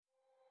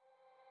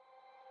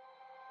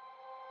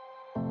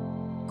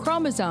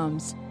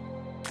Chromosomes.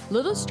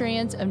 Little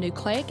strands of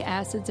nucleic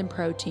acids and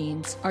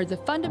proteins are the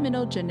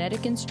fundamental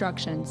genetic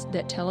instructions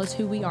that tell us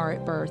who we are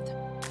at birth.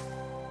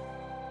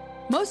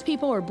 Most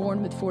people are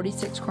born with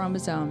 46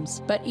 chromosomes,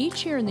 but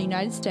each year in the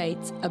United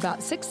States,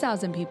 about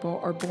 6,000 people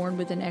are born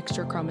with an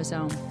extra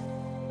chromosome,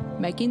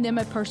 making them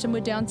a person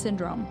with Down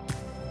syndrome.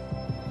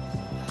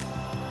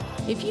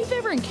 If you've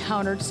ever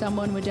encountered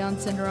someone with Down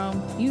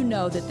syndrome, you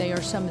know that they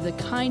are some of the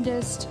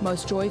kindest,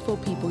 most joyful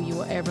people you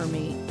will ever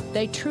meet.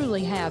 They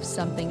truly have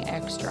something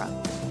extra.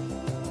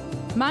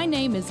 My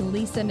name is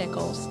Lisa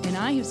Nichols, and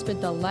I have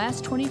spent the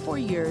last 24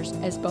 years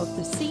as both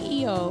the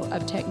CEO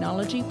of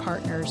Technology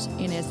Partners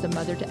and as the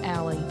mother to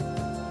Allie.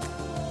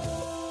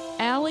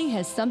 Allie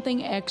has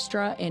something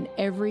extra in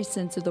every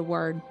sense of the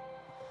word.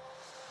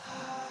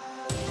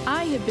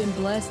 I have been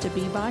blessed to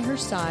be by her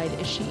side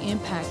as she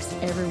impacts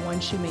everyone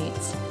she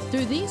meets.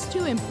 Through these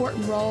two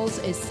important roles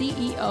as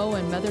CEO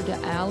and mother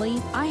to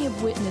Allie, I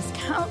have witnessed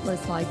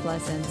countless life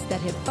lessons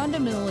that have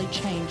fundamentally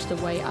changed the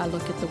way I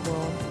look at the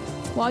world.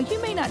 While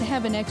you may not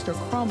have an extra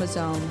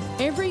chromosome,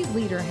 every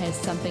leader has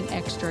something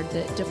extra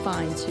that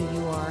defines who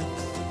you are.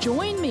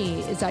 Join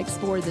me as I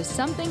explore the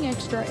something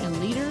extra in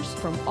leaders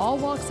from all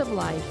walks of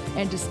life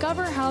and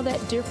discover how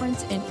that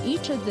difference in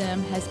each of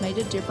them has made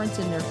a difference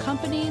in their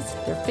companies,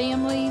 their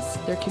families,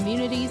 their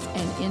communities,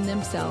 and in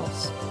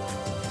themselves.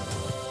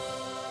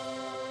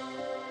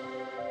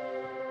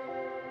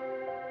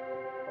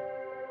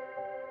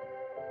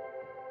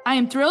 I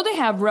am thrilled to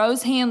have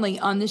Rose Hanley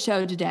on the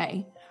show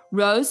today.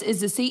 Rose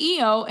is the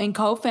CEO and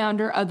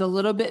co-founder of the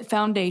Little Bit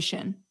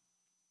Foundation.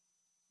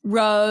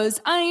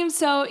 Rose, I am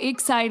so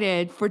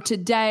excited for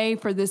today,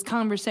 for this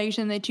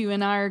conversation that you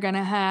and I are going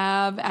to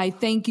have. I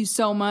thank you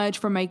so much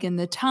for making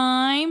the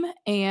time,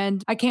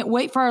 and I can't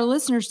wait for our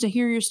listeners to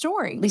hear your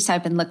story. Lisa,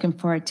 I've been looking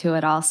forward to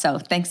it also.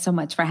 Thanks so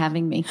much for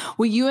having me.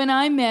 Well, you and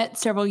I met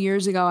several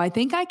years ago. I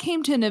think I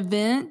came to an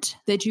event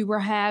that you were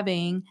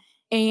having.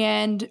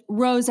 And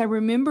Rose, I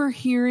remember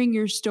hearing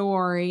your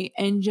story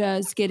and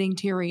just getting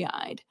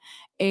teary-eyed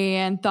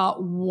and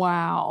thought,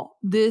 wow,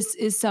 this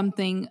is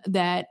something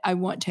that I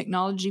want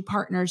Technology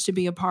Partners to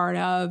be a part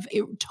of.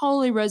 It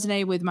totally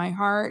resonated with my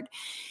heart.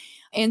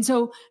 And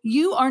so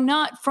you are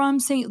not from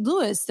St.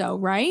 Louis though,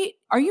 right?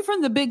 Are you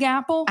from the Big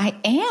Apple? I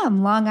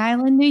am, Long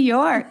Island, New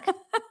York,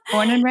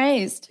 born and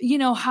raised. You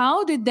know,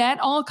 how did that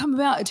all come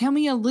about? Tell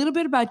me a little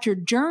bit about your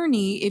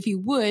journey, if you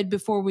would,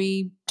 before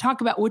we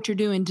talk about what you're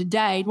doing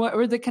today. What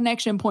were the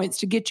connection points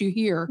to get you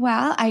here?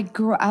 Well, I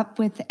grew up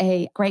with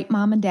a great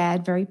mom and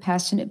dad, very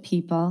passionate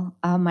people.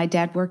 My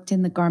dad worked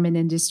in the garment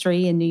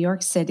industry in New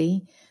York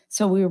City.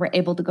 So we were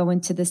able to go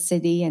into the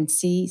city and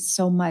see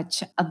so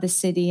much of the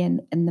city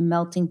and the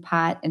melting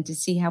pot and to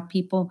see how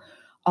people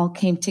all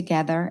came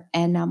together.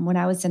 And when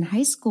I was in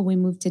high school, we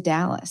moved to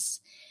Dallas.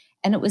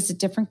 And it was a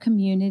different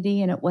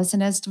community and it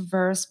wasn't as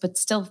diverse, but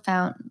still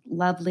found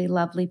lovely,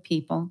 lovely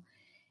people.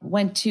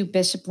 Went to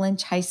Bishop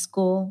Lynch High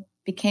School,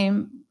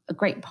 became a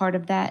great part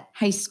of that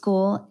high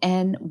school,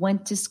 and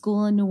went to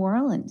school in New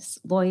Orleans,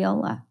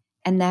 Loyola.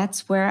 And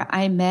that's where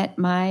I met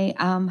my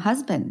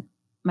husband,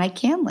 Mike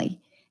Hanley.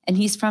 And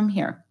he's from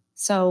here.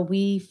 So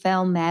we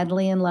fell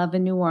madly in love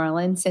in New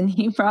Orleans, and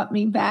he brought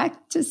me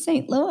back to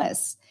St.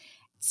 Louis.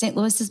 St.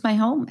 Louis is my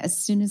home. As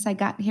soon as I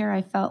got here,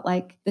 I felt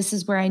like this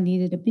is where I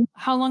needed to be.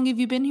 How long have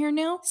you been here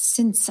now?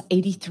 Since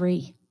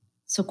 83.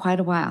 So quite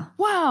a while.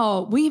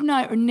 Wow. We've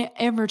not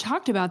ever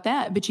talked about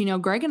that. But, you know,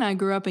 Greg and I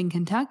grew up in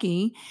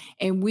Kentucky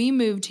and we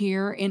moved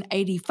here in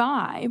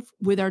 85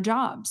 with our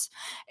jobs.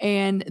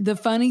 And the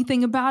funny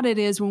thing about it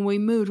is when we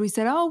moved, we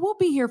said, oh, we'll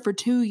be here for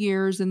 2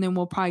 years and then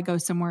we'll probably go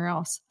somewhere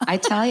else. I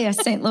tell you,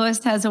 St.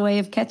 Louis has a way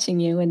of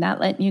catching you and not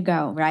letting you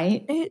go,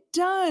 right? It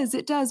does.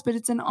 It does. But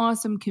it's an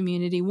awesome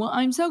community. Well,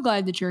 I'm so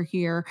glad that you're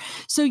here.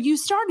 So you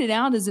started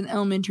out as an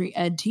elementary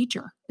ed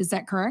teacher. Is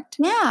that correct?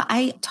 Yeah,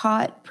 I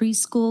taught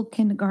preschool,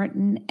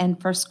 kindergarten,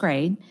 and first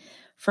grade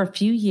for a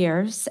few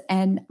years.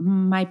 And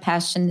my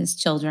passion is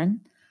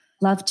children.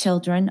 Love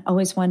children,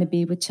 always want to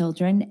be with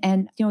children.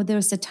 And, you know, there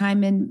was a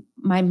time in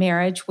my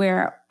marriage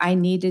where I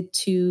needed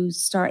to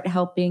start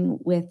helping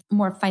with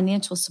more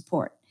financial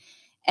support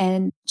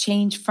and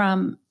change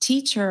from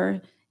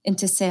teacher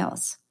into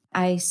sales.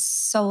 I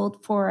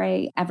sold for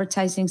a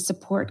advertising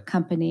support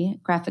company,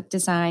 graphic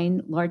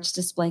design, large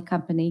display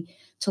company,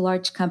 to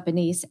large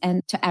companies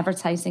and to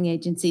advertising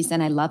agencies,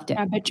 and I loved it.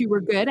 I bet you were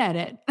good at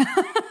it.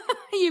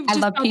 You've I just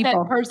love got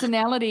people. that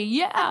personality.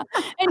 Yeah.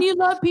 And you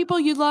love people,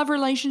 you love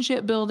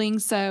relationship building.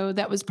 So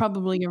that was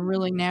probably a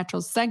really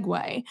natural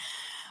segue.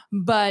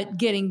 But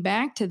getting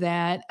back to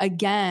that,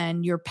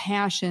 again, your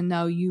passion,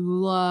 though, you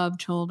love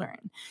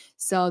children.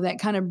 So that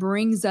kind of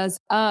brings us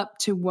up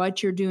to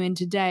what you're doing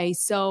today.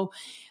 So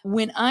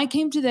when I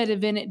came to that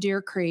event at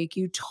Deer Creek,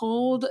 you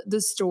told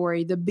the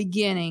story, the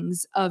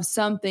beginnings of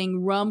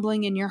something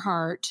rumbling in your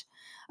heart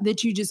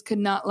that you just could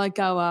not let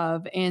go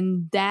of.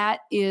 And that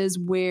is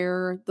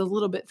where the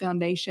Little Bit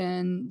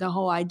Foundation, the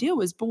whole idea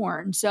was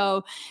born.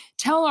 So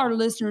tell our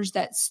listeners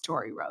that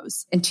story,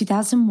 Rose. In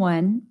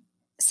 2001,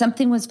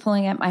 something was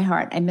pulling at my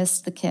heart. I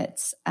missed the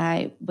kids.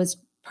 I was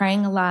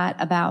praying a lot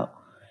about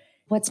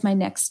what's my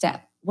next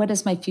step? What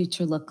does my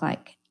future look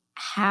like?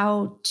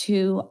 How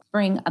to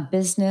bring a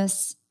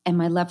business and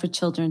my love for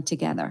children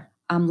together.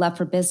 Love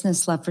for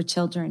business, love for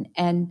children.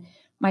 And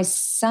my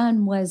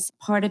son was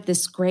part of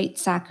this great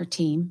soccer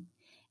team.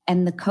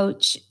 And the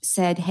coach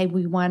said, hey,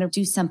 we want to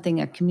do something,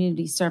 a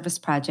community service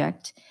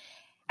project.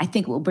 I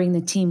think it will bring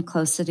the team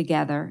closer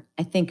together.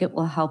 I think it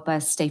will help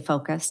us stay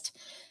focused.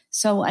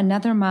 So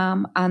another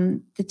mom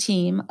on the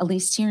team,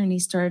 Elise Tierney,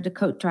 started a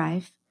coat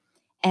drive.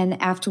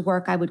 And after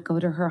work, I would go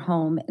to her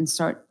home and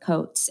start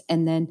coats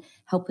and then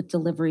help with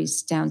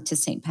deliveries down to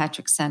St.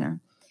 Patrick's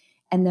Center.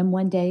 And then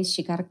one day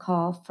she got a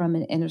call from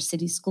an inner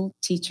city school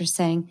teacher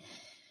saying,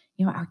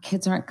 our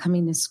kids aren't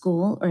coming to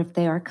school, or if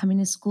they are coming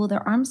to school,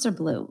 their arms are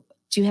blue.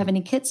 Do you have any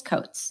kids'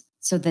 coats?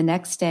 So the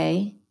next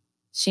day,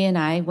 she and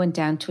I went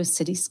down to a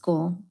city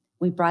school.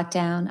 We brought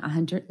down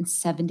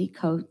 170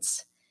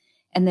 coats,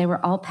 and they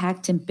were all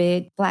packed in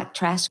big black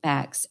trash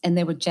bags, and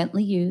they were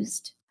gently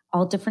used,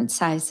 all different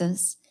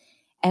sizes.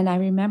 And I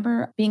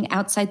remember being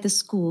outside the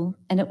school,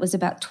 and it was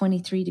about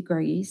 23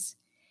 degrees.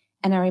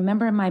 And I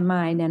remember in my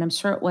mind, and I'm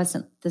sure it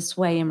wasn't this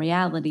way in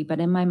reality, but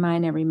in my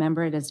mind, I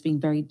remember it as being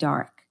very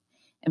dark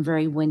and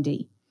very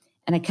windy.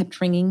 And I kept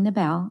ringing the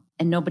bell,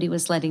 and nobody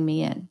was letting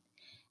me in.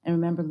 I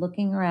remember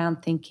looking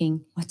around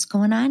thinking, what's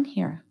going on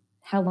here?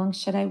 How long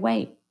should I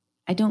wait?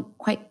 I don't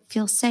quite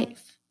feel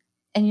safe.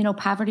 And,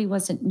 poverty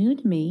wasn't new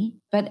to me,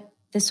 but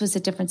this was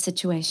a different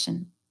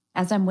situation.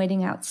 As I'm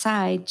waiting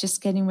outside,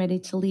 just getting ready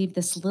to leave,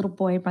 this little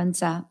boy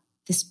runs up,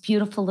 this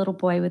beautiful little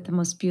boy with the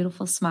most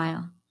beautiful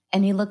smile.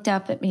 And he looked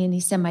up at me and he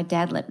said, my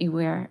dad let me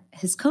wear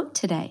his coat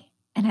today.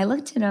 And I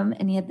looked at him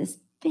and he had this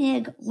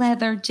big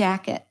leather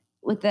jacket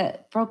with a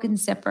broken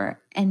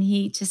zipper. And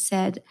he just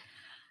said,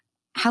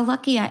 how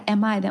lucky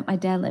am I that my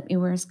dad let me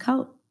wear his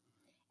coat?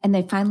 And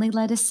they finally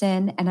let us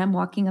in, and I'm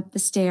walking up the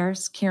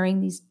stairs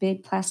carrying these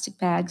big plastic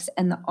bags,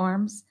 and the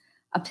arms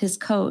of his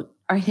coat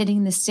are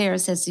hitting the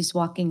stairs as he's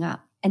walking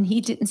up. And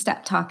he didn't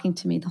stop talking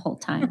to me the whole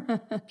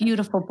time.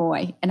 Beautiful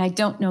boy. And I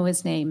don't know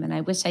his name, and I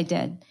wish I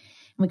did. And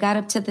we got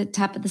up to the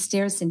top of the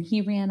stairs, and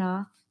he ran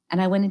off.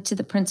 And I went into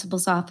the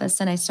principal's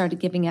office, and I started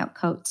giving out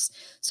coats.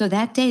 So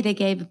that day, they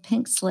gave a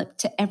pink slip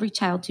to every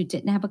child who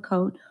didn't have a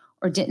coat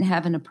or didn't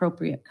have an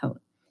appropriate coat.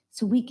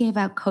 So we gave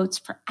out coats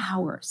for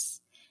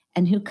hours.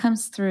 And who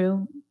comes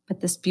through but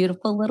this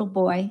beautiful little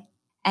boy?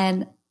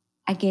 And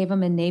I gave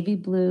him a navy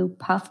blue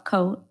puff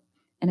coat,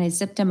 and I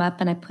zipped him up,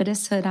 and I put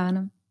his hood on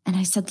him. And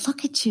I said,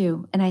 look at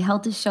you. And I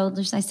held his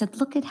shoulders. And I said,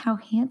 look at how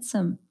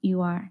handsome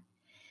you are.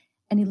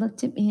 And he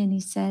looked at me and he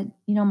said,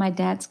 my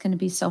dad's going to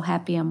be so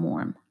happy I'm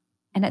warm.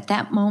 And at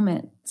that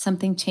moment,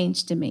 something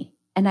changed in me,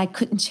 and I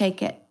couldn't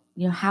shake it.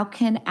 How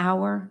can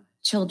our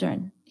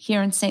children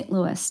here in St.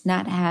 Louis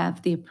not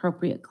have the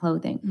appropriate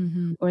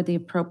clothing or the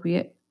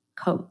appropriate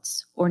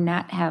coats, or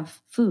not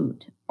have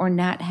food, or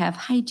not have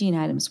hygiene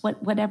items,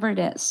 whatever it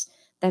is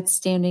that's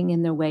standing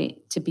in their way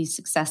to be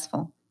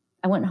successful?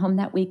 I went home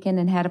that weekend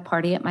and had a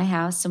party at my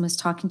house and was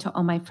talking to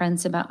all my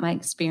friends about my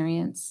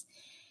experience.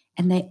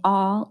 And they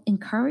all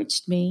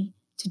encouraged me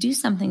to do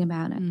something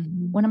about it.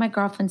 Mm-hmm. One of my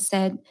girlfriends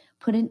said,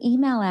 put an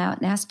email out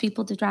and ask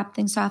people to drop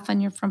things off on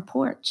your front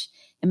porch,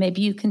 and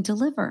maybe you can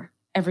deliver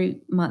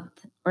every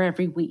month or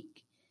every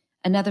week.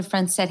 Another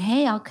friend said,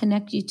 hey, I'll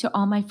connect you to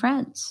all my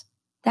friends.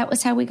 That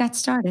was how we got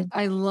started.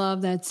 I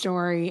love that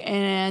story.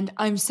 And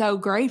I'm so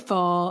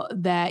grateful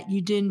that you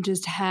didn't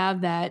just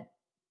have that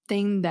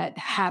thing that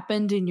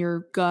happened in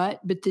your gut,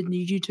 but then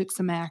you took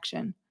some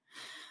action.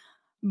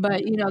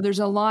 But, there's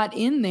a lot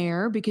in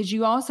there because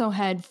you also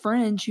had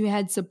friends, you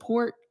had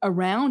support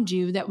around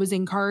you that was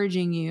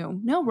encouraging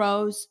you. No,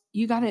 Rose,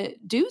 you got to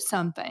do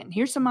something.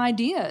 Here's some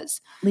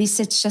ideas.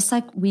 Lisa, it's just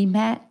like we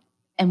met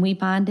and we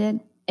bonded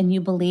and you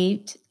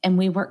believed and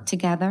we worked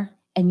together,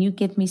 and you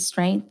give me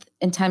strength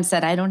in times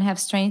that I don't have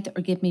strength,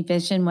 or give me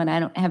vision when I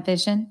don't have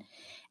vision.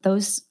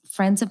 Those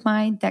friends of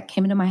mine that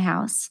came into my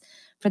house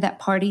for that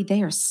party,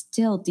 they are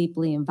still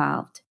deeply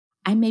involved.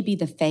 I may be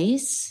the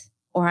face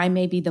or I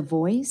may be the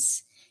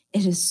voice.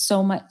 It is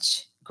so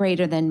much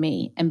greater than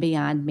me and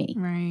beyond me.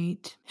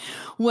 Right.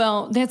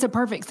 Well, that's a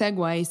perfect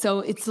segue. So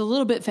it's a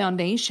little bit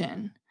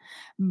foundation,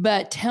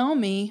 but tell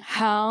me,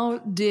 how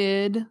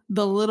did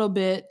the Little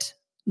Bit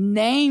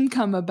name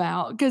come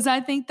about? Because I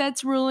think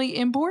that's really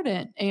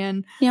important.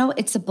 And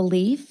it's a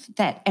belief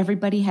that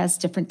everybody has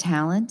different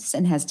talents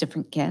and has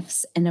different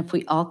gifts. And if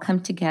we all come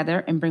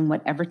together and bring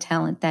whatever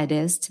talent that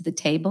is to the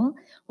table,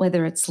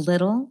 whether it's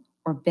little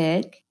or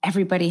big,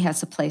 everybody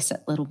has a place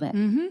at Little Bit.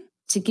 Mm-hmm.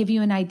 To give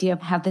you an idea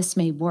of how this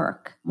may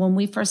work, when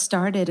we first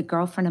started, a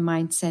girlfriend of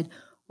mine said,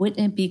 wouldn't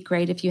it be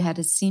great if you had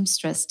a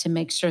seamstress to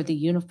make sure the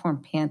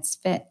uniform pants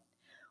fit?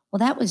 Well,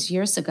 that was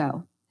years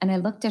ago. And I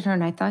looked at her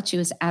and I thought she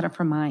was out of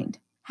her mind.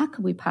 How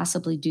could we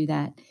possibly do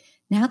that?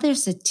 Now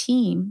there's a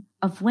team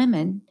of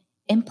women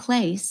in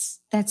place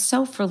that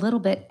sew for a Little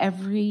Bit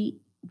every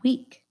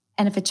week.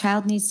 And if a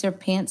child needs their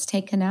pants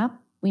taken up,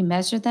 we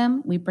measure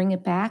them, we bring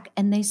it back,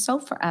 and they sew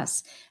for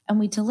us. And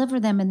we deliver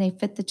them and they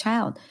fit the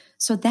child.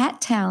 So that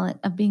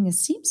talent of being a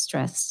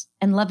seamstress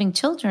and loving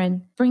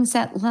children brings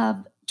that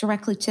love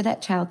directly to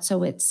that child.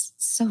 So it's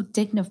so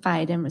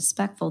dignified and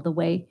respectful the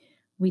way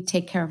we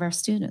take care of our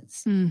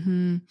students.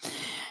 Mm-hmm.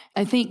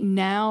 I think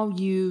now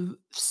you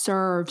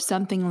serve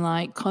something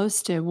like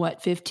close to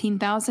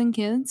 15,000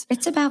 kids?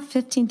 It's about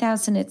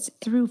 15,000. It's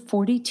through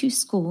 42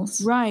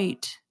 schools.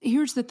 Right.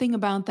 Here's the thing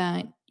about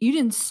that. You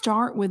didn't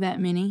start with that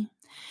many.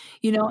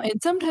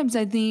 And sometimes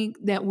I think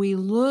that we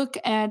look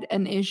at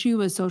an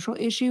issue, a social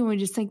issue, and we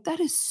just think, that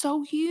is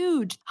so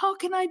huge. How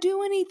can I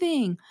do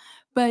anything?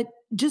 But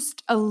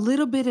just a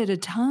little bit at a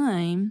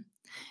time,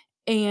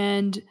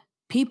 and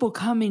people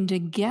coming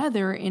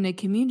together in a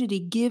community,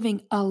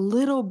 giving a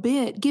little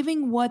bit,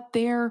 giving what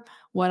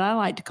I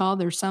like to call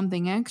their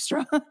something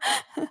extra,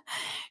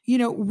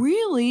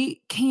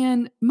 really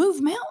can move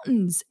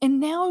mountains. And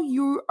now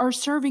you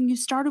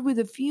started with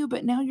a few,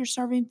 but now you're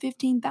serving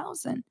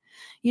 15,000,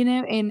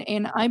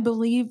 and I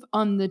believe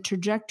on the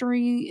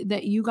trajectory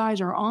that you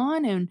guys are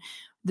on and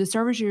the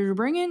service you're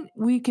bringing,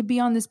 we could be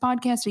on this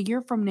podcast a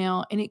year from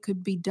now and it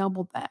could be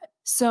double that.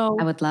 So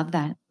I would love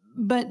that.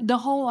 But the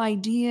whole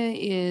idea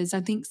is,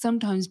 I think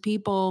sometimes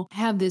people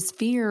have this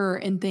fear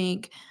and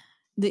think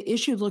the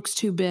issue looks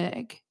too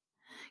big,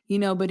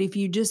 but if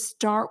you just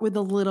start with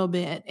a little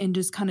bit and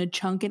just kind of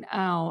chunk it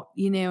out,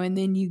 and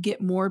then you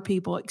get more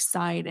people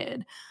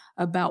excited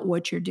about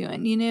what you're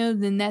doing,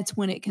 then that's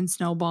when it can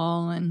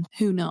snowball, and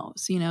who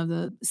knows,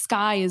 the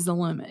sky is the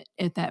limit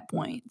at that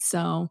point.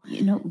 So,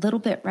 Little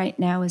Bit right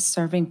now is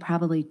serving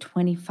probably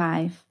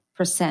 25%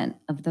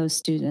 of those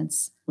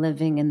students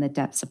living in the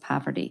depths of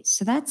poverty.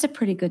 So that's a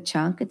pretty good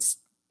chunk.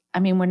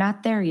 We're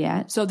not there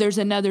yet. So there's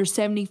another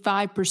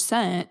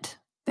 75%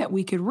 that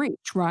we could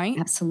reach, right?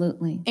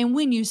 Absolutely. And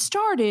when you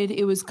started,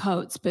 it was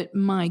Coates, but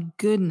my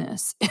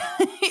goodness,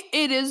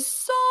 it is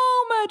so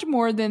much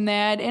more than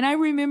that. And I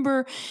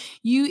remember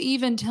you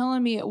even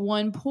telling me at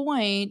one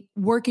point,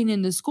 working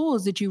in the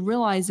schools, that you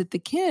realized that the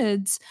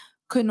kids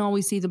couldn't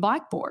always see the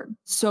blackboard.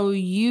 So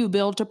you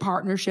built a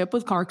partnership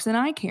with Clarkson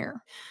Eye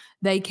Care.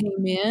 They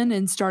came in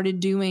and started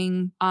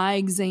doing eye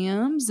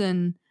exams.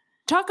 And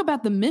talk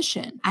about the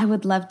mission. I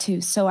would love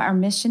to. So our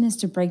mission is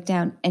to break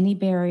down any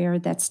barrier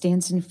that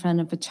stands in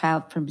front of a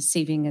child from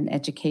receiving an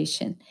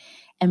education.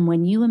 And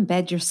when you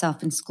embed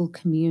yourself in school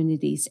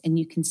communities and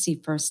you can see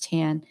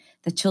firsthand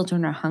the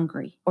children are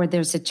hungry, or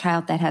there's a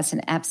child that has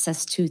an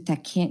abscessed tooth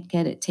that can't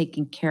get it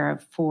taken care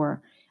of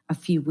for a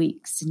few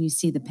weeks, and you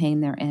see the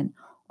pain they're in,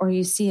 or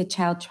you see a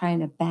child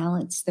trying to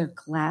balance their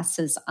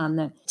glasses on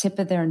the tip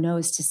of their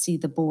nose to see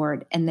the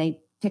board, and they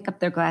pick up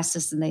their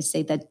glasses and they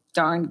say, "the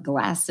darn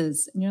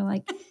glasses." And you're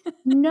like,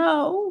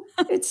 no,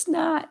 it's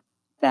not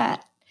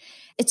that.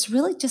 It's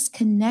really just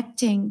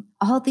connecting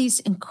all these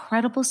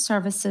incredible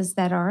services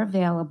that are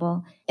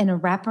available in a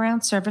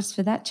wraparound service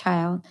for that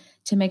child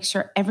to make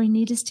sure every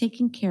need is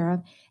taken care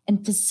of,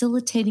 and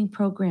facilitating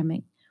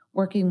programming,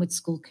 working with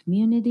school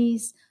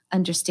communities,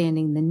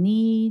 understanding the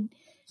need,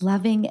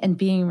 loving and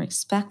being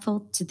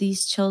respectful to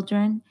these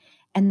children,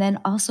 and then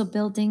also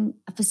building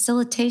a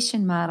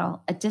facilitation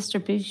model, a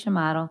distribution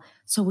model,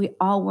 so we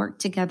all work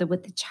together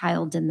with the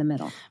child in the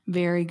middle.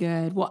 Very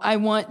good. Well, I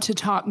want to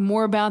talk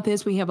more about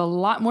this. We have a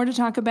lot more to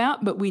talk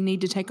about, but we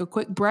need to take a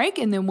quick break,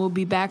 and then we'll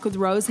be back with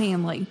Rose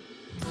Hanley.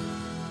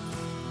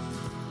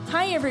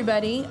 Hi,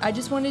 everybody. I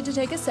just wanted to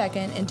take a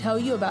second and tell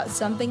you about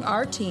something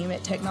our team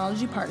at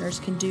Technology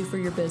Partners can do for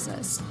your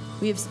business.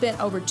 We have spent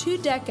over 2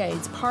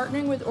 decades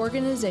partnering with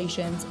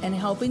organizations and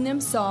helping them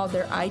solve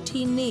their IT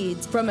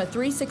needs from a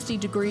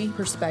 360-degree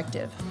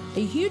perspective.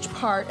 A huge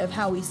part of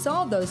how we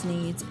solve those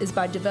needs is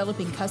by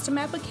developing custom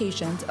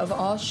applications of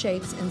all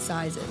shapes and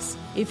sizes.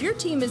 If your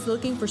team is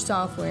looking for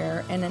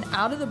software and an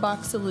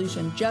out-of-the-box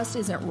solution just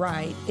isn't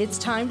right, it's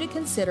time to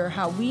consider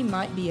how we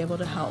might be able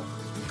to help.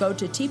 Go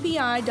to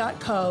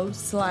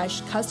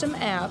tpi.co/custom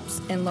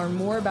apps and learn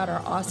more about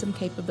our awesome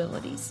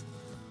capabilities.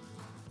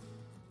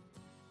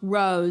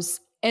 Rose,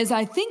 as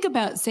I think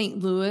about St.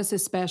 Louis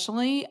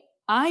especially,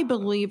 I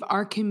believe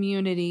our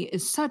community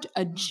is such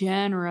a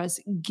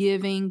generous,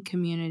 giving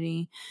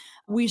community.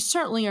 We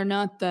certainly are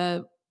not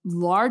the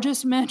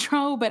largest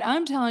metro, but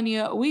I'm telling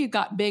you, we've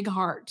got big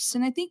hearts.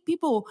 And I think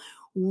people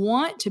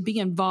want to be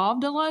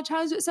involved a lot of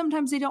times, but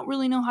sometimes they don't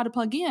really know how to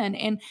plug in.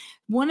 And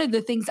one of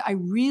the things I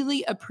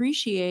really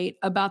appreciate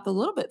about the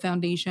Little Bit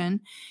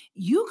Foundation,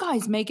 you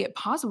guys make it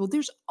possible.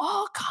 There's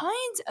all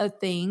kinds of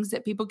things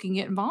that people can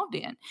get involved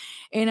in.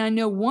 And I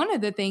know one of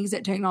the things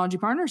that Technology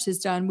Partners has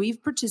done,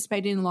 we've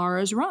participated in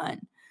Laura's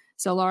Run.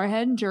 So Laura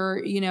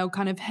Hedinger,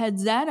 kind of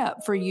heads that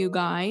up for you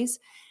guys.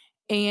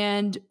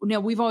 And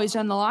we've always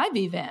done the live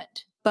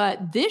event.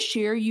 But this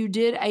year you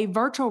did a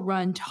virtual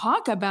run.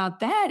 Talk about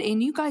that.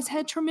 And you guys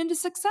had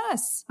tremendous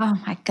success. Oh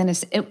my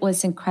goodness. It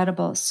was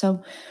incredible.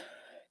 So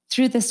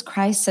through this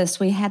crisis,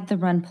 we had the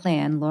run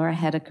plan, Laura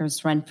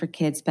Hedinger's Run for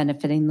Kids,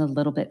 benefiting the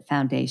Little Bit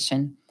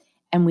Foundation.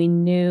 And we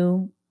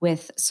knew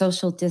with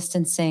social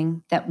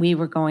distancing that we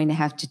were going to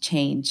have to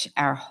change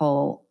our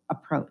whole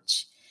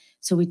approach.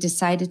 So we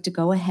decided to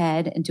go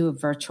ahead and do a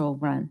virtual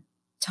run.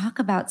 Talk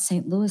about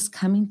St. Louis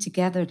coming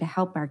together to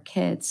help our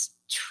kids.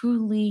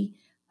 Truly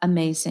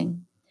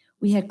amazing.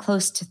 We had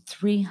close to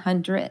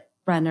 300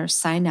 runners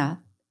sign up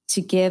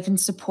to give and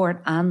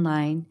support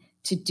online,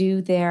 to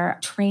do their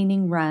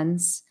training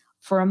runs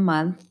for a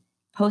month,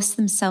 post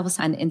themselves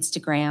on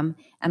Instagram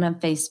and on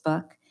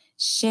Facebook,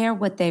 share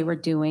what they were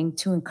doing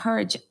to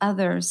encourage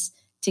others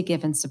to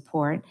give and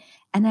support.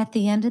 And at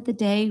the end of the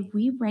day,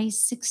 we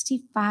raised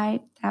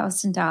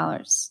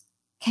 $65,000.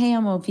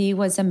 KMOV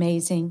was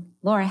amazing.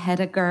 Laura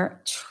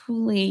Hediger,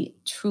 truly,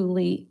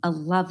 truly a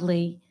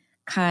lovely,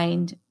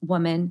 kind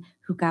woman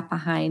who got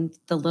behind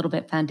the Little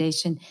Bit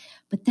Foundation.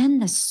 But then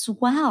the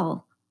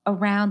swell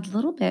around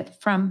Little Bit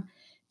from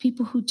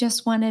people who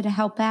just wanted to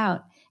help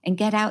out and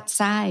get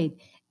outside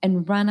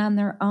and run on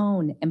their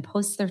own and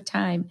post their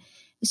time.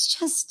 It's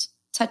just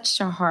touched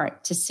our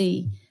heart to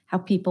see how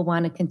people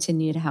want to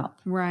continue to help.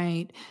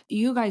 Right.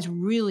 You guys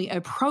really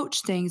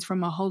approach things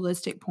from a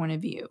holistic point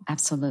of view.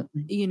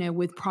 Absolutely. You know,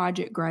 with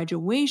Project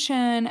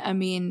Graduation, I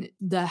mean,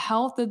 the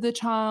health of the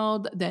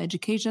child, the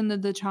education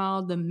of the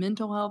child, the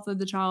mental health of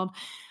the child.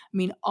 I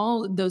mean,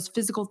 all those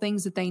physical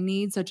things that they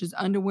need, such as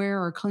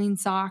underwear or clean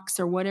socks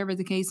or whatever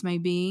the case may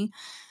be.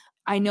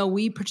 I know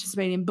we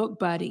participate in Book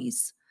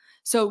Buddies.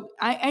 So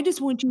I just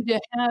want you to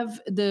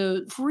have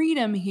the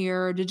freedom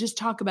here to just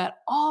talk about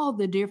all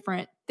the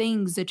different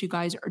things that you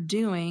guys are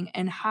doing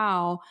and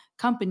how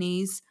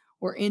companies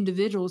or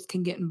individuals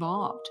can get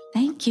involved.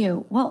 Thank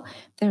you. Well,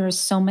 there is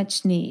so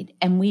much need.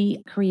 And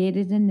we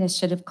created an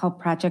initiative called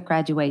Project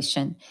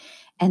Graduation.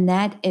 And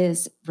that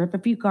is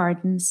Riverview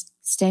Gardens,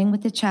 staying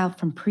with the child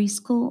from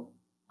preschool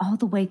all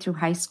the way through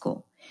high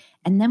school.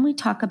 And then we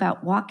talk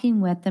about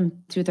walking with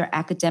them through their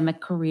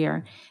academic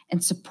career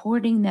and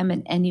supporting them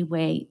in any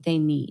way they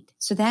need.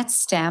 So that's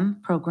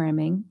STEM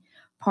programming,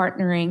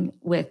 partnering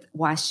with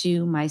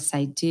WashU, My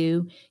Side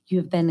Do. You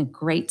have been a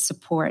great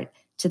support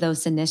to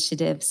those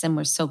initiatives, and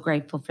we're so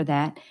grateful for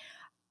that.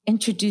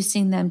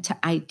 Introducing them to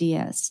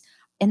ideas.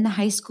 In the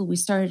high school, we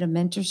started a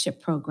mentorship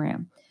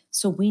program.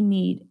 So we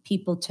need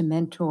people to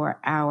mentor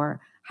our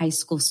high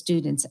school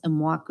students and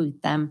walk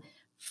with them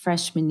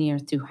freshman year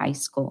through high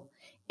school.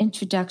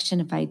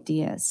 Introduction of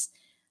ideas,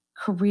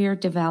 career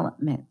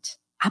development,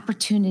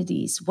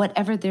 opportunities,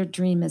 whatever their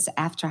dream is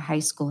after high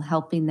school,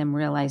 helping them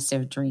realize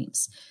their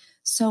dreams.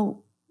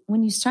 So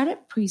when you start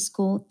at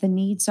preschool, the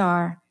needs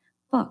are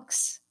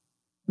books,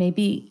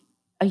 maybe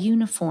a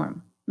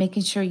uniform,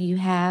 making sure you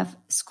have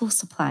school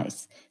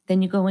supplies.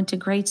 Then you go into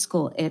grade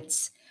school,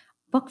 it's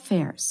book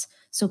fairs.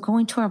 So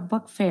going to our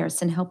book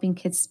fairs and helping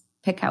kids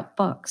pick out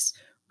books,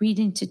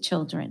 reading to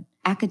children,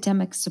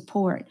 academic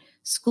support,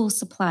 school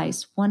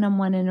supplies,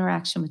 one-on-one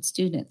interaction with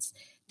students.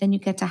 Then you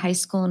get to high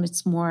school and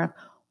it's more of,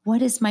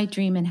 what is my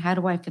dream and how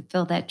do I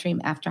fulfill that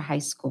dream after high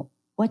school?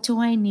 What do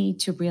I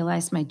need to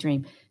realize my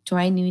dream? Do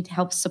I need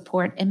help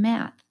support in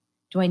math?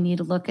 Do I need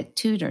to look at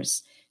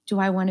tutors? Do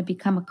I want to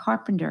become a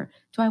carpenter?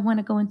 Do I want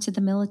to go into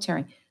the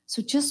military?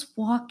 So just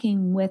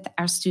walking with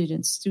our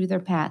students through their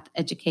path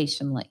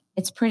educationally.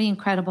 It's pretty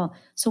incredible.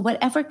 So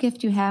whatever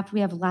gift you have,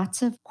 we have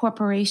lots of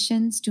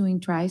corporations doing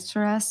drives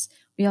for us.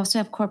 We also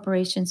have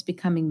corporations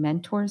becoming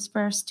mentors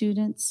for our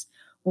students.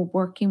 We're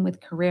working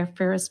with career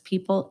fairs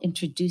people,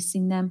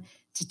 introducing them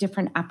to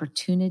different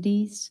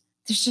opportunities.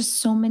 There's just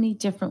so many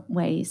different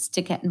ways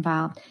to get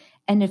involved.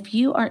 And if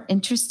you are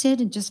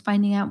interested in just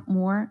finding out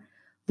more,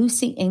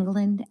 Lucy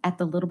England at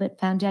the Little Bit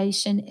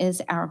Foundation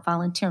is our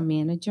volunteer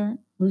manager.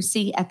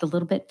 Lucy at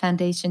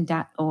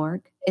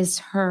thelittlebitfoundation.org is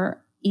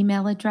her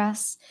email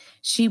address.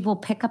 She will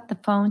pick up the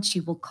phone.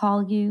 She will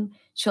call you.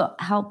 She'll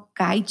help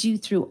guide you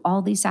through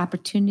all these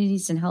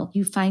opportunities and help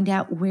you find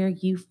out where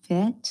you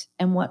fit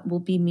and what will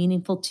be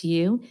meaningful to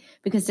you,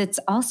 because it's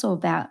also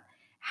about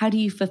how do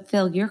you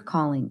fulfill your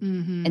calling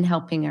in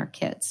helping our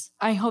kids.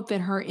 I hope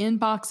that her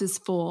inbox is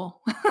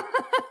full.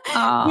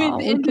 Oh,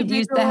 with we could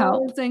use the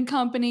help. individuals and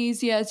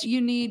companies. Yes,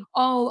 you need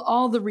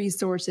all the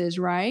resources,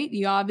 right?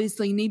 You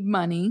obviously need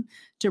money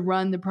to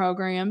run the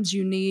programs.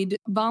 You need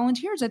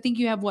volunteers. I think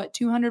you have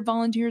 200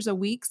 volunteers a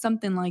week,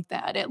 something like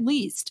that, at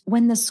least.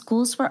 When the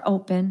schools were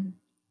open,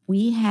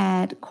 we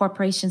had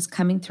corporations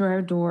coming through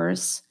our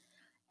doors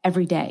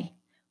every day.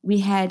 We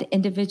had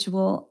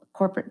individual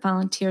corporate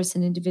volunteers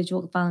and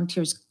individual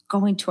volunteers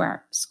going to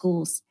our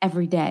schools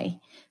every day.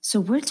 So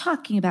we're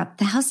talking about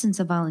thousands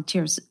of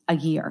volunteers a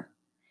year.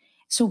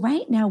 So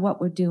right now, what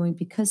we're doing,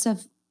 because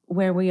of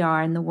where we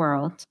are in the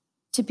world,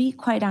 to be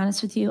quite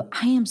honest with you,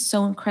 I am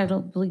so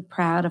incredibly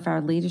proud of our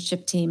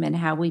leadership team and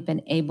how we've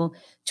been able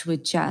to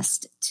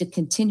adjust to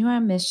continue our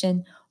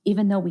mission,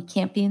 even though we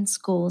can't be in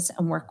schools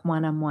and work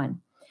one-on-one.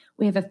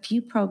 We have a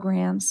few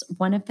programs.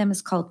 One of them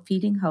is called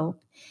Feeding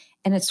Hope,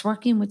 and it's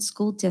working with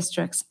school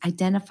districts,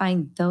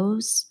 identifying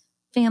those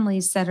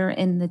families that are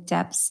in the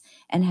depths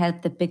and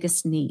have the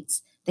biggest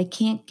needs. They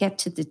can't get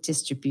to the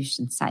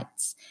distribution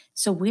sites.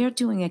 So we're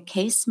doing a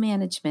case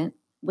management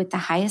with the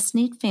highest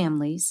need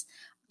families,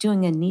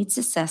 doing a needs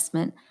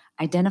assessment,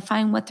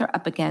 identifying what they're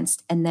up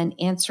against, and then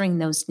answering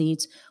those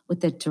needs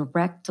with a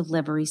direct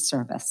delivery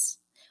service.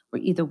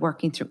 We're either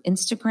working through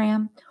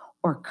Instagram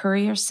or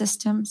courier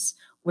systems.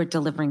 We're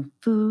delivering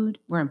food.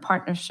 We're in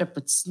partnership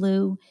with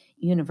SLU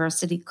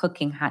University,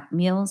 cooking hot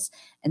meals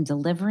and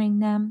delivering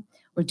them.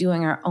 We're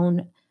doing our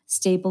own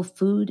stable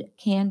food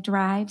can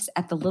drives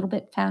at the Little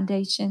Bit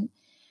Foundation.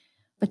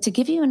 But to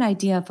give you an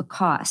idea of a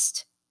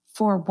cost,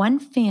 for one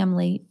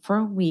family for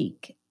a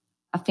week,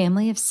 a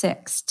family of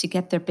 6, to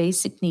get their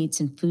basic needs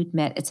and food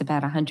met, it's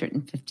about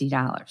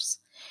 $150.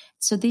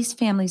 So these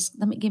families,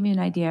 let me give you an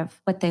idea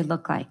of what they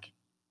look like.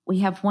 We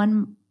have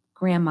one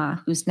grandma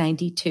who's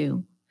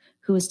 92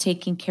 who is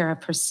taking care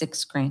of her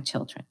 6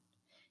 grandchildren.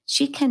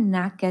 She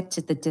cannot get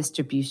to the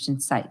distribution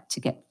site to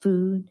get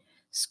food,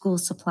 school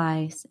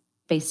supplies,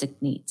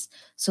 basic needs.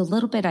 So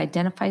Little Bit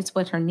identifies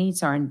what her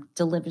needs are and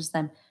delivers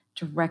them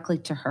directly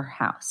to her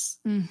house.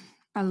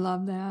 I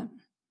love that.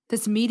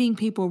 That's meeting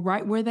people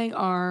right where they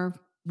are.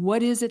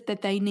 What is it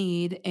that they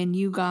need? And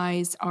you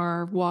guys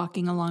are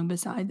walking along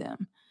beside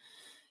them.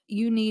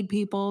 You need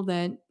people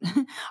that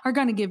are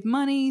going to give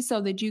money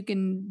so that you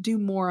can do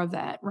more of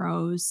that,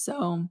 Rose.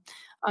 So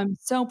I'm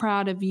so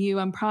proud of you.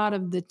 I'm proud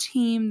of the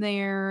team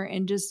there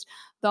and just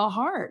the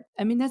heart.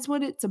 I mean, that's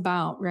what it's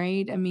about,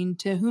 right? I mean,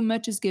 to whom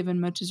much is given,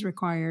 much is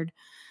required.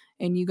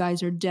 And you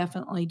guys are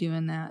definitely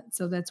doing that.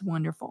 So that's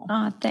wonderful.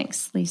 Oh,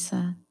 thanks,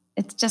 Lisa.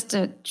 It's just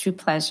a true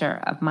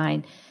pleasure of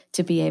mine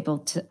to be able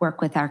to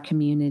work with our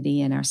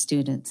community and our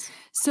students.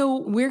 So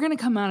we're going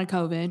to come out of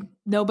COVID.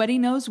 Nobody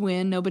knows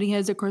when. Nobody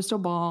has a crystal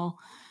ball.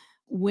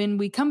 When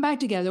we come back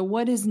together,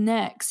 what is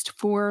next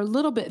for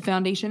Little Bit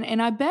Foundation?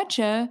 And I bet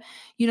you,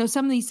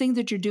 some of these things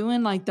that you're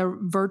doing, like the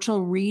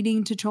virtual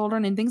reading to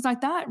children and things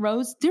like that,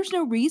 Rose, there's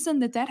no reason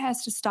that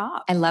has to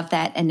stop. I love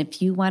that. And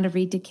if you want to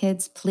read to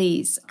kids,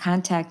 please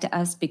contact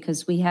us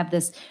because we have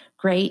this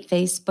great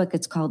Facebook.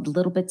 It's called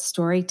Little Bit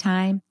Story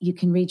Time. You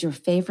can read your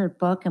favorite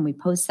book and we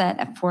post that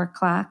at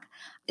 4:00.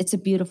 It's a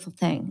beautiful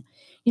thing.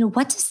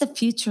 What does the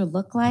future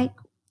look like?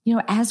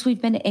 As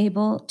we've been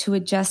able to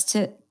adjust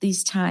to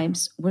these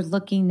times, we're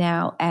looking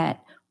now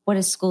at what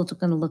is school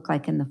going to look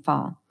like in the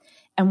fall.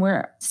 And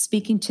we're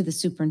speaking to the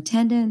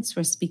superintendents,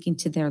 we're speaking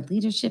to their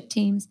leadership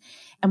teams,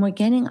 and we're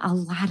getting a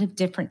lot of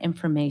different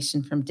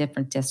information from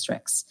different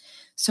districts.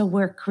 So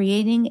we're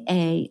creating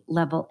a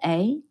level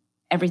A,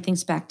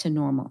 everything's back to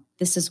normal.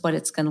 This is what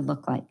it's going to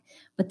look like.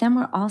 But then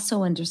we're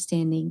also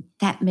understanding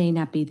that may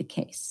not be the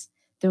case.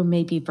 There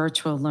may be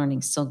virtual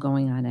learning still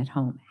going on at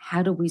home.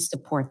 How do we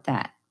support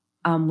that?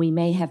 We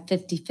may have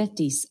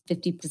 50-50s.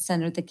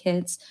 50% of the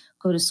kids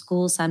go to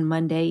schools on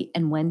Monday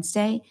and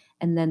Wednesday,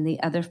 and then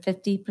the other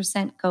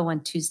 50% go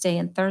on Tuesday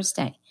and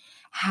Thursday.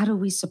 How do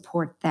we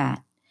support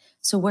that?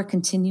 So we're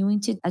continuing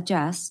to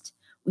adjust.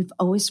 We've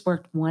always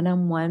worked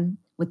one-on-one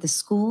with the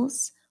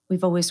schools.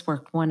 We've always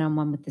worked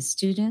one-on-one with the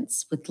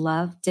students with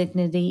love,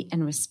 dignity,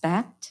 and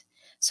respect.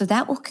 So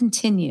that will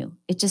continue.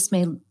 It just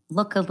may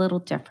look a little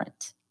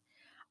different.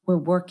 We're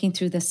working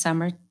through the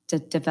summer to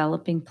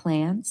developing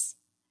plans.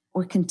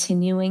 We're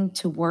continuing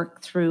to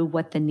work through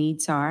what the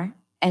needs are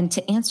and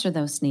to answer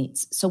those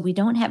needs. So we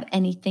don't have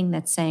anything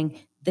that's saying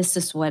this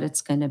is what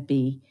it's going to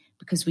be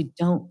because we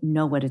don't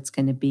know what it's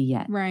going to be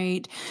yet.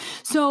 Right.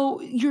 So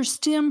your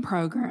STEM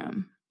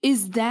program,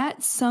 is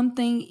that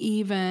something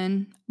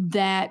even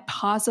that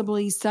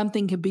possibly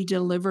something could be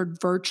delivered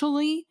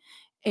virtually?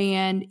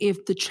 And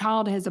if the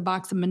child has a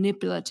box of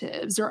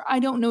manipulatives, or I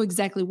don't know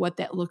exactly what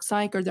that looks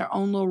like, or their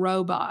own little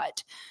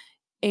robot,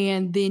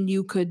 and then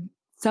you could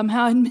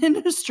somehow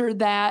administer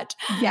that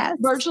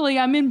virtually.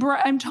 I'm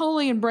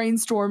totally in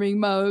brainstorming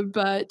mode,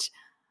 but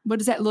what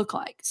does that look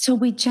like? So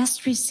we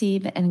just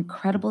received an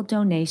incredible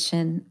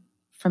donation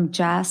from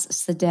Joss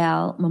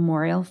Sedell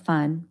Memorial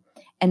Fund,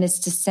 and it's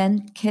to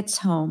send kids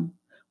home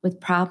with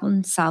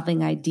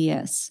problem-solving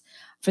ideas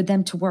for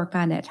them to work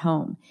on at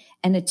home.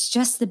 And it's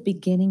just the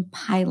beginning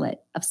pilot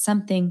of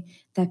something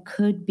that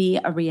could be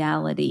a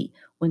reality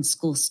when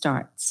school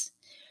starts.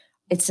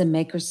 It's a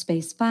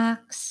makerspace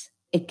box.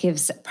 It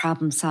gives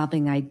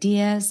problem-solving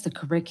ideas. The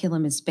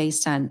curriculum is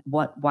based on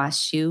what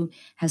WashU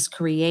has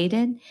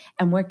created,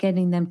 and we're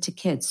getting them to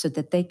kids so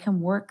that they can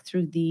work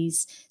through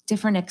these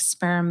different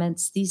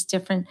experiments, these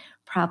different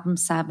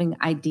problem-solving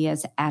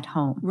ideas at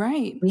home.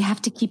 Right. We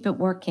have to keep it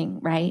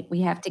working, right?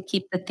 We have to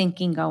keep the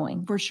thinking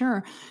going. For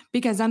sure.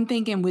 Because I'm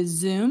thinking with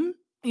Zoom,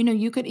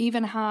 you could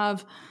even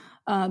have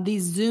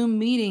these Zoom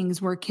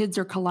meetings where kids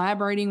are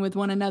collaborating with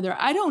one another.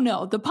 I don't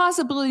know. The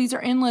possibilities are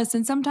endless.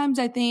 And sometimes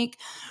I think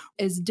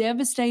as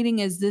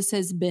devastating as this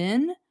has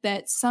been,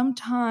 that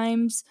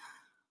sometimes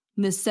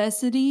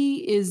necessity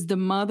is the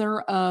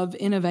mother of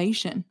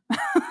innovation.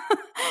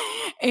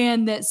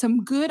 And that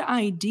some good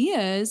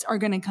ideas are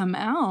going to come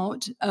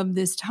out of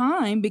this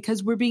time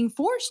because we're being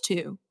forced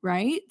to,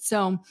 right?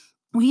 So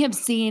we have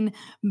seen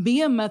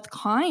behemoth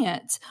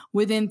clients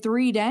within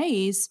 3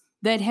 days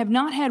that have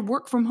not had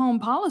work from home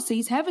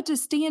policies have it to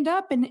stand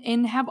up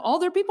and have all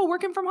their people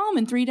working from home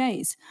in 3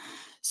 days.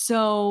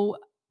 So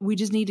we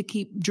just need to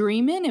keep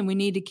dreaming and we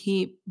need to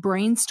keep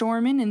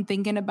brainstorming and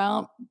thinking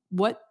about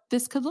what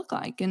this could look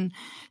like. And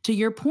to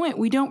your point,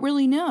 we don't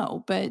really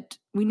know, but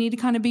we need to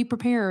kind of be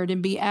prepared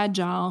and be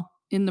agile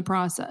in the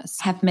process.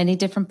 Have many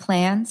different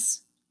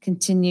plans,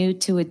 continue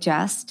to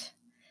adjust,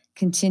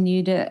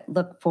 continue to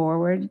look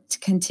forward, to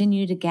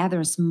continue to gather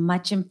as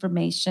much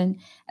information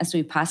as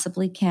we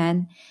possibly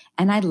can.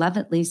 And I love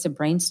it, Lisa,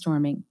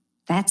 brainstorming.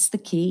 That's the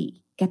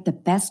key. Get the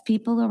best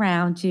people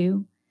around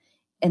you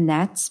in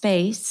that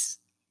space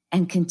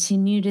and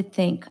continue to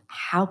think,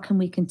 how can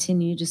we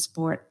continue to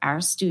support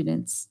our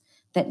students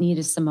that need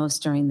us the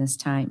most during this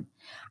time?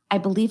 I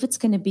believe it's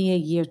going to be a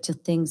year till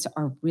things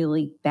are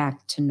really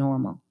back to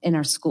normal in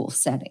our school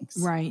settings.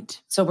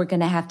 Right. So we're going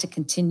to have to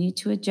continue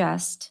to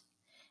adjust,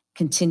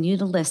 continue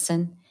to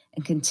listen,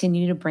 and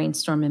continue to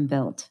brainstorm and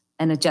build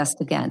and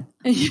adjust again.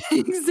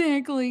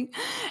 Exactly.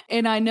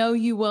 And I know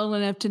you well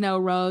enough to know,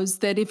 Rose,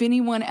 that if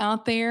anyone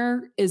out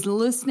there is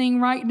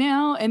listening right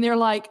now and they're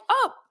like,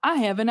 oh, I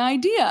have an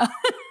idea,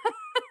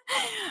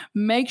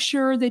 make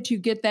sure that you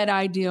get that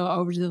idea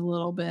over to the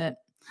little bit.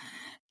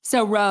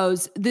 So,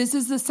 Rose, this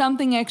is the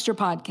Something Extra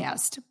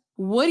podcast.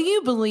 What do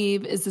you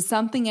believe is the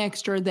something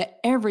extra that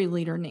every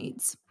leader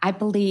needs? I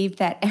believe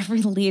that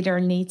every leader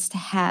needs to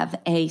have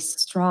a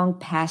strong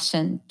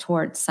passion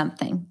towards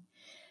something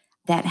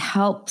that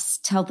helps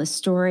tell the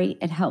story.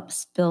 It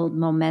helps build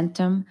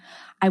momentum.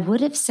 I would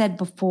have said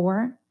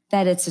before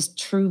that it's a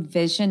true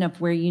vision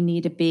of where you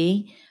need to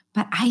be,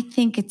 but I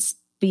think it's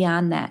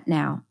beyond that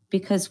now,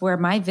 because where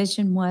my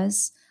vision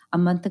was a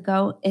month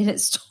ago, it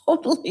has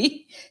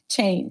totally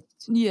changed.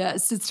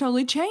 Yes, it's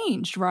totally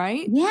changed,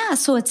 right? Yeah.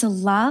 So it's a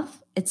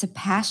love, it's a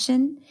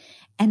passion,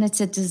 and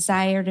it's a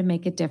desire to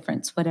make a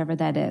difference, whatever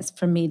that is.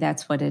 For me,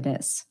 that's what it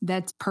is.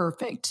 That's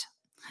perfect.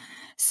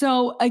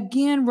 So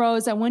again,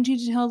 Rose, I want you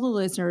to tell the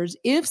listeners,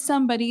 if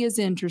somebody is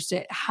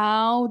interested,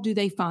 how do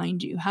they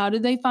find you? How do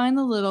they find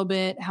the Little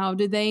Bit? How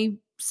do they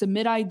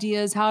submit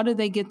ideas? How do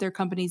they get their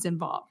companies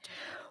involved?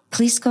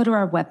 Please go to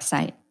our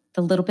website,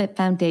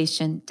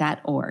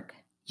 thelittlebitfoundation.org.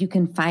 You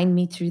can find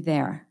me through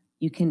there.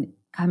 You can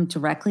come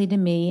directly to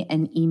me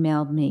and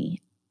email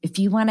me. If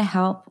you want to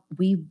help,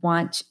 we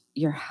want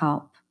your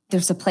help.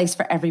 There's a place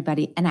for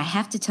everybody. And I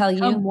have to tell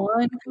you, come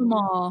on.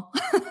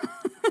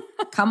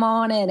 Come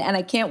on in. And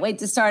I can't wait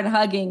to start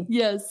hugging.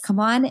 Yes. Come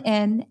on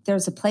in.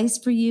 There's a place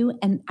for you.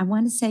 And I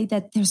want to say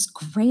that there's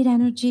great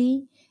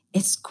energy.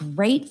 It's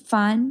great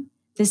fun.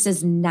 This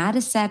is not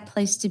a sad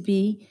place to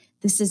be.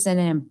 This is an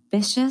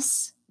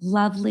ambitious,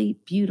 lovely,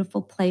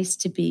 beautiful place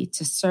to be,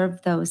 to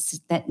serve those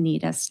that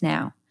need us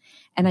now.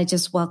 And I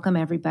just welcome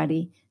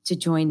everybody to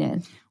join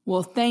in.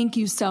 Well, thank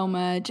you so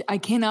much. I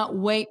cannot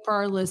wait for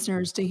our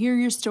listeners to hear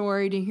your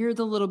story, to hear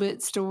the Little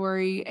Bit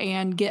story,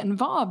 and get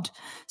involved.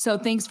 So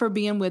thanks for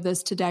being with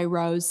us today,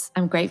 Rose.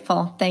 I'm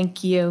grateful.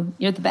 Thank you.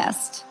 You're the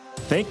best.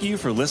 Thank you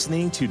for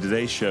listening to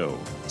today's show.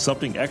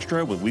 Something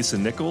Extra with Lisa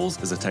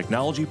Nichols is a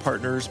Technology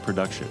Partners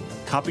production.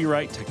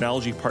 Copyright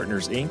Technology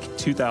Partners, Inc.,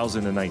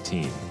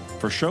 2019.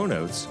 For show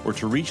notes or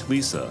to reach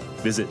Lisa,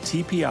 visit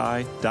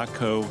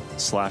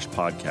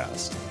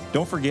tpi.co/podcast.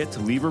 Don't forget to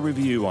leave a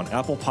review on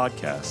Apple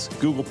Podcasts,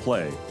 Google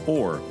Play,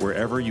 or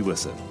wherever you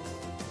listen.